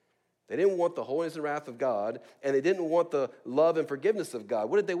demon-possessed. They didn't want the holiness and wrath of God, and they didn't want the love and forgiveness of God.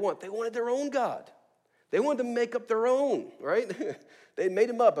 What did they want? They wanted their own God. They wanted to make up their own, right? They made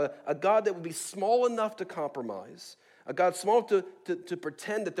him up, a God that would be small enough to compromise, a God small enough to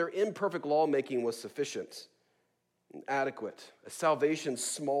pretend that their imperfect lawmaking was sufficient and adequate, a salvation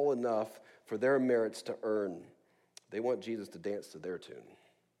small enough for their merits to earn. They want Jesus to dance to their tune.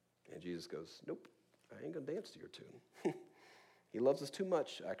 And Jesus goes, nope, I ain't going to dance to your tune. He loves us too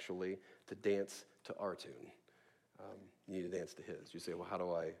much, actually, to dance to our tune. You need to dance to his. You say, well, how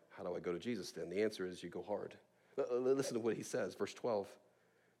do I go to Jesus then? The answer is you go hard. Listen to what he says, verse 12.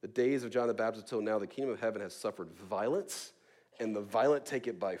 The days of John the Baptist until now, the kingdom of heaven has suffered violence, and the violent take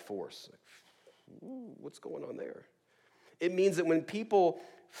it by force. Ooh, what's going on there? It means that when people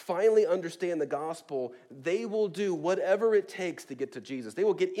finally understand the gospel, they will do whatever it takes to get to Jesus. They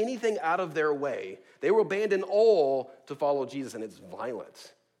will get anything out of their way. They will abandon all to follow Jesus, and it's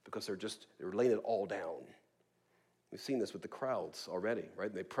violent because they're laying it all down. We've seen this with the crowds already,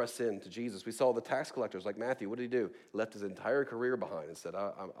 right? They press in to Jesus. We saw the tax collectors like Matthew. What did he do? He left his entire career behind and said,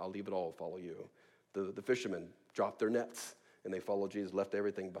 I'll leave it all and follow you. The fishermen dropped their nets and they followed Jesus, left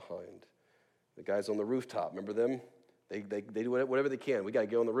everything behind. The guys on the rooftop, remember them? They do whatever they can. We got to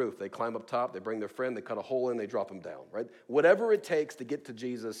get on the roof. They climb up top. They bring their friend. They cut a hole in. They drop him down, right? Whatever it takes to get to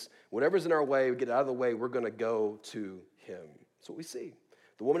Jesus, whatever's in our way, we get out of the way, we're going to go to him. That's what we see.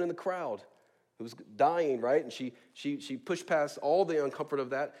 The woman in the crowd who was dying, right? And she pushed past all the uncomfort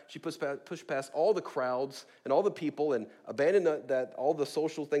of that. She pushed past all the crowds and all the people and abandoned that all the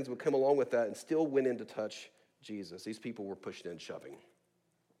social things would come along with that and still went in to touch Jesus. These people were pushing and shoving.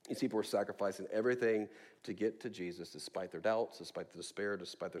 These people were sacrificing everything to get to Jesus despite their doubts, despite the despair,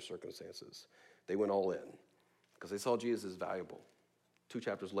 despite their circumstances. They went all in because they saw Jesus as valuable. 2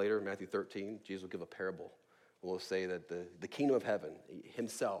 chapters later, Matthew 13, Jesus will give a parable. We'll say that the kingdom of heaven,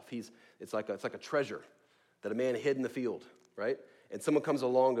 himself, it's like a treasure that a man hid in the field, right? And someone comes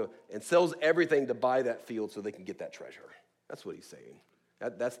along and sells everything to buy that field so they can get that treasure. That's what he's saying.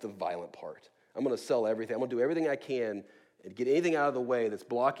 That's the violent part. I'm going to sell everything. I'm going to do everything I can and get anything out of the way that's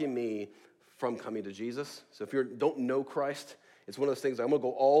blocking me from coming to Jesus. So if you don't know Christ, it's one of those things, I'm going to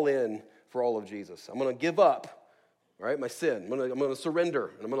go all in for all of Jesus. I'm going to give up, right, my sin. I'm going to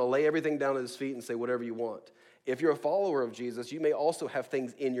surrender, and I'm going to lay everything down at his feet and say whatever you want. If you're a follower of Jesus, you may also have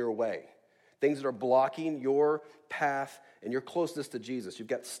things in your way, things that are blocking your path and your closeness to Jesus. You've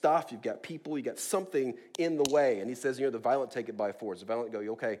got stuff, you've got people, you've got something in the way. And he says, the violent take it by force. The violent go,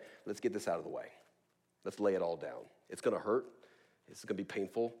 okay, let's get this out of the way. Let's lay it all down. It's going to hurt. It's going to be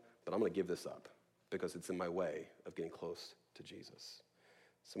painful, but I'm going to give this up because it's in my way of getting close to Jesus.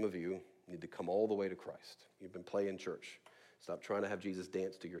 Some of you need to come all the way to Christ. You've been playing church. Stop trying to have Jesus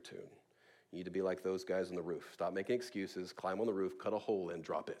dance to your tune. You need to be like those guys on the roof. Stop making excuses, climb on the roof, cut a hole in,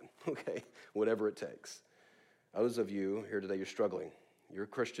 drop in, okay? Whatever it takes. Others of you here today, you're struggling. You're a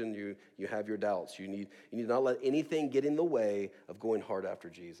Christian, you have your doubts. You need to not let anything get in the way of going hard after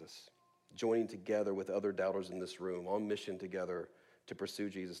Jesus. Joining together with other doubters in this room, on mission together to pursue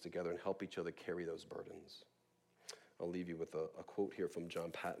Jesus together and help each other carry those burdens. I'll leave you with a quote here from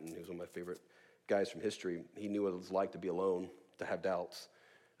John Patton, who's one of my favorite guys from history. He knew what it was like to be alone, to have doubts.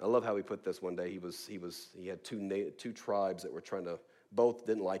 I love how he put this one day. He had two tribes that were both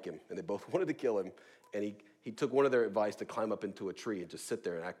didn't like him, and they both wanted to kill him. And he took one of their advice to climb up into a tree and just sit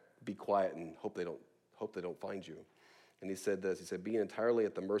there and be quiet and hope they don't find you. And he said this. He said, being entirely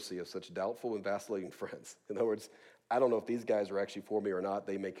at the mercy of such doubtful and vacillating friends. In other words, I don't know if these guys are actually for me or not.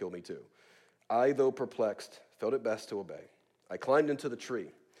 They may kill me too. I, though perplexed, felt it best to obey. I climbed into the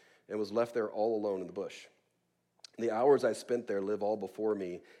tree and was left there all alone in the bush. The hours I spent there live all before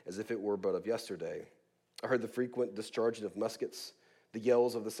me as if it were but of yesterday. I heard the frequent discharging of muskets, the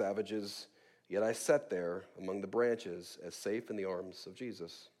yells of the savages, yet I sat there among the branches as safe in the arms of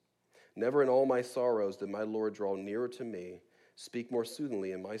Jesus. Never in all my sorrows did my Lord draw nearer to me, speak more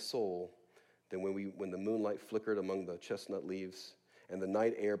soothingly in my soul than when the moonlight flickered among the chestnut leaves, and the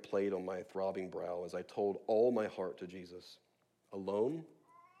night air played on my throbbing brow as I told all my heart to Jesus. Alone,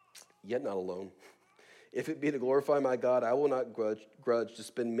 yet not alone. If it be to glorify my God, I will not grudge to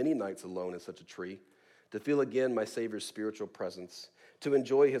spend many nights alone in such a tree, to feel again my Savior's spiritual presence, to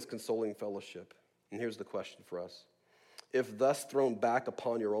enjoy his consoling fellowship. And here's the question for us. If thus thrown back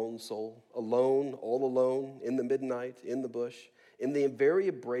upon your own soul, alone, all alone, in the midnight, in the bush, in the very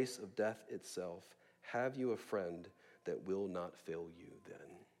embrace of death itself, have you a friend that will not fail you then?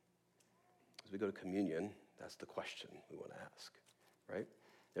 As we go to communion, that's the question we want to ask, right?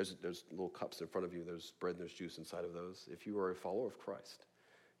 There's little cups in front of you. There's bread and there's juice inside of those. If you are a follower of Christ,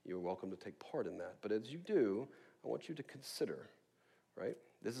 you're welcome to take part in that. But as you do, I want you to consider, right?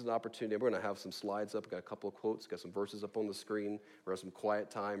 This is an opportunity. We're going to have some slides up. We've got a couple of quotes, got some verses up on the screen. We're going to have some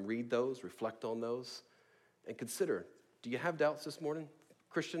quiet time. Read those, reflect on those, and consider. Do you have doubts this morning?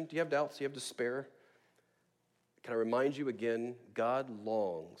 Christian, do you have doubts? Do you have despair? Can I remind you again, God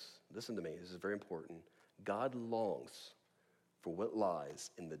longs, listen to me, this is very important. God longs for what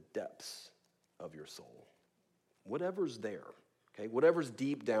lies in the depths of your soul. Whatever's there, okay? Whatever's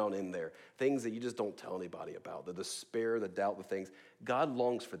deep down in there, things that you just don't tell anybody about, the despair, the doubt, the things. God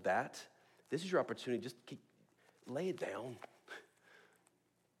longs for that. This is your opportunity. Just lay it down.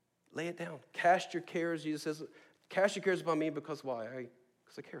 Lay it down. Cast your cares, Jesus says, cast your cares upon me because why?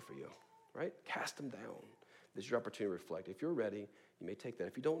 Because I care for you, right? Cast them down. This is your opportunity to reflect. If you're ready, you may take that.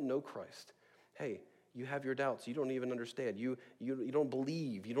 If you don't know Christ, hey, you have your doubts. You don't even understand. You don't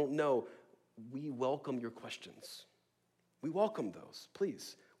believe. You don't know. We welcome your questions. We welcome those,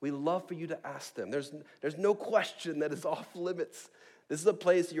 please. We love for you to ask them. There's no question that is off limits. This is a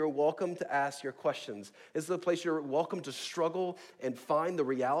place you're welcome to ask your questions. This is a place you're welcome to struggle and find the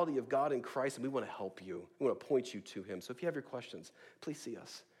reality of God in Christ, and we want to help you. We want to point you to him. So if you have your questions, please see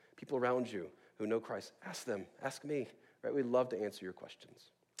us. People around you who know Christ, ask them, ask me. Right? We'd love to answer your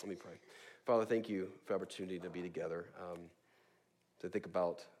questions. Let me pray. Father, thank you for the opportunity to be together, to think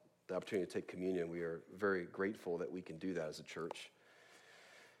about the opportunity to take communion. We are very grateful that we can do that as a church.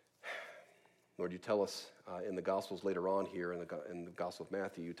 Lord, you tell us in the Gospels later on here, in the Gospel of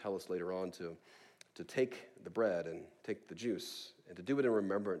Matthew, you tell us later on to take the bread and take the juice and to do it in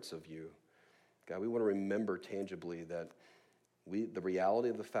remembrance of you. God, we want to remember tangibly that the reality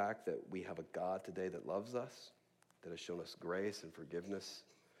of the fact that we have a God today that loves us, that has shown us grace and forgiveness,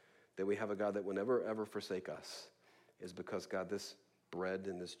 that we have a God that will never, ever forsake us, is because, God, this bread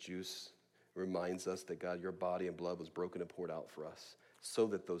and this juice reminds us that, God, your body and blood was broken and poured out for us so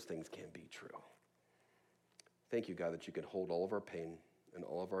that those things can be true. Thank you, God, that you can hold all of our pain and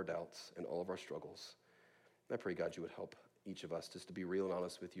all of our doubts and all of our struggles. And I pray, God, you would help each of us just to be real and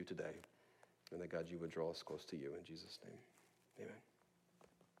honest with you today, and that, God, you would draw us close to you. In Jesus' name, amen.